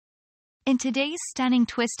In today's stunning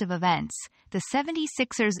twist of events, the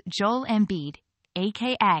 76ers' Joel Embiid,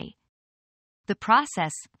 a.k.a. The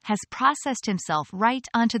Process, has processed himself right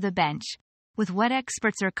onto the bench with what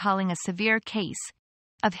experts are calling a severe case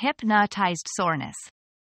of hypnotized soreness.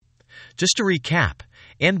 Just to recap,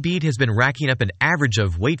 Embiid has been racking up an average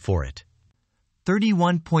of, wait for it,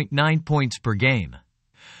 31.9 points per game.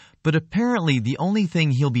 But apparently the only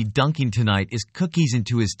thing he'll be dunking tonight is cookies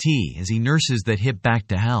into his tea as he nurses that hip back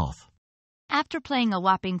to health. After playing a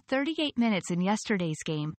whopping 38 minutes in yesterday's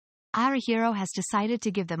game, our hero has decided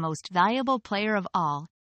to give the most valuable player of all,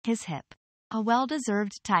 his hip, a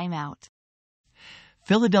well-deserved timeout.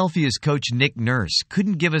 Philadelphia's coach Nick Nurse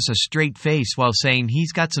couldn't give us a straight face while saying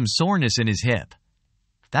he's got some soreness in his hip.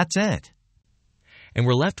 That's it. And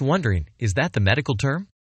we're left wondering, is that the medical term?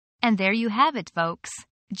 And there you have it, folks.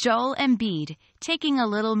 Joel Embiid taking a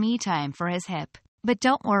little me time for his hip. But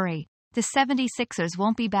don't worry, the 76ers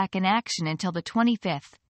won't be back in action until the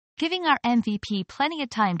 25th, giving our MVP plenty of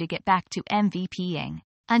time to get back to MVPing.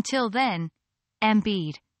 Until then,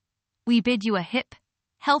 Embiid, we bid you a hip,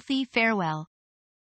 healthy farewell.